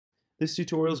This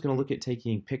tutorial is going to look at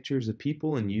taking pictures of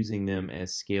people and using them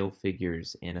as scale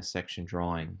figures in a section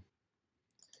drawing.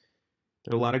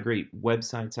 There are a lot of great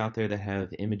websites out there that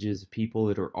have images of people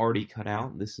that are already cut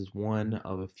out. This is one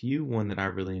of a few, one that I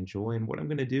really enjoy. And what I'm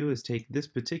going to do is take this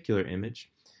particular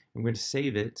image, I'm going to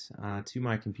save it to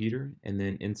my computer and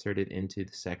then insert it into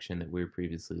the section that we were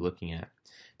previously looking at.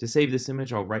 To save this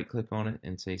image, I'll right click on it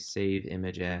and say Save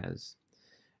Image As.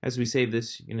 As we save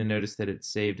this, you're going to notice that it's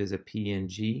saved as a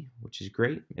PNG, which is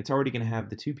great. It's already going to have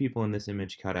the two people in this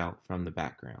image cut out from the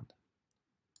background.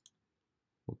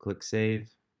 We'll click Save.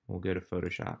 We'll go to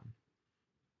Photoshop.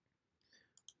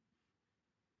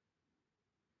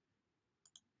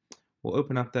 We'll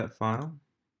open up that file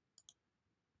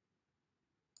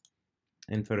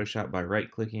in Photoshop by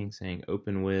right-clicking, saying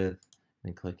Open With,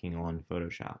 and clicking on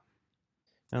Photoshop.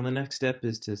 Now the next step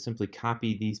is to simply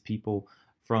copy these people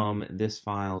from this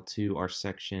file to our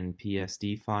section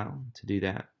PSD file. To do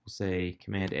that, we'll say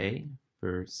Command A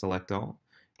for Select All,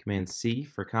 Command C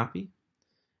for Copy.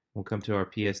 We'll come to our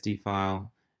PSD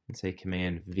file and say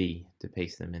Command V to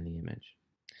paste them in the image.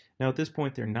 Now at this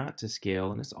point they're not to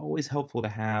scale, and it's always helpful to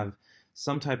have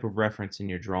some type of reference in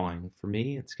your drawing. For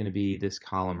me, it's going to be this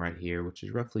column right here, which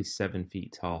is roughly 7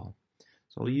 feet tall.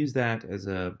 So I'll use that as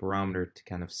a barometer to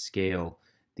kind of scale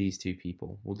these two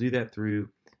people. We'll do that through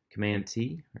Command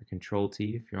T or Control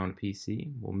T if you're on a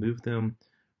PC. We'll move them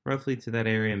roughly to that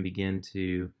area and begin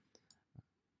to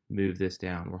move this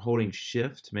down. We're holding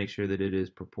Shift to make sure that it is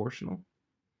proportional.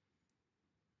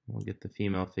 We'll get the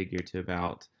female figure to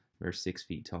about 6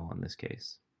 feet tall in this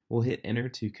case. We'll hit Enter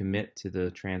to commit to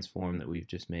the transform that we've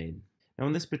just made. Now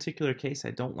in this particular case,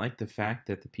 I don't like the fact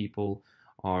that the people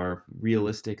are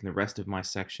realistic and the rest of my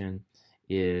section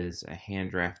is a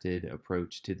hand-drafted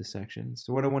approach to the section.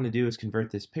 So what I want to do is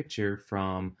convert this picture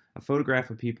from a photograph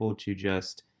of people to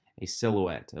just a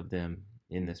silhouette of them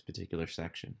in this particular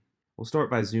section. We'll start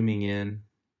by zooming in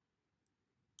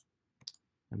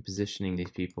and positioning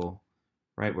these people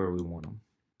right where we want them.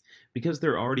 Because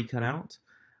they're already cut out,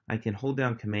 I can hold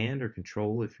down Command or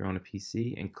Control if you're on a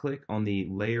PC and click on the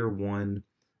Layer 1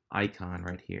 icon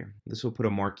right here. This will put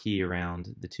a marquee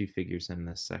around the two figures in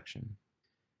this section.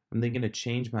 I'm then going to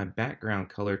change my background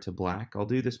color to black. I'll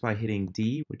do this by hitting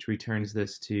D, which returns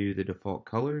this to the default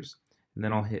colors, and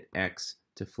then I'll hit X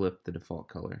to flip the default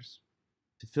colors.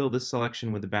 To fill this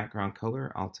selection with the background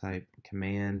color, I'll type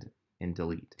Command and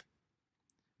Delete.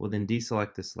 We'll then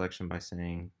deselect this selection by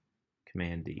saying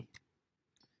Command D.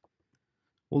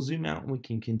 We'll zoom out and we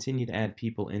can continue to add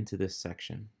people into this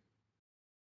section.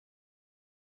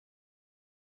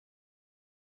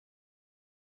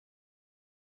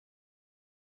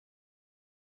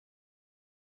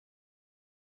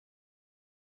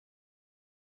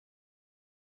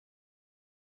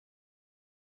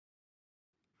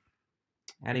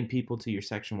 Adding people to your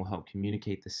section will help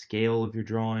communicate the scale of your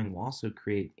drawing, will also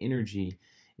create energy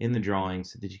in the drawing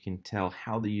so that you can tell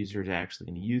how the user is actually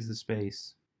going to use the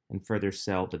space and further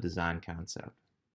sell the design concept.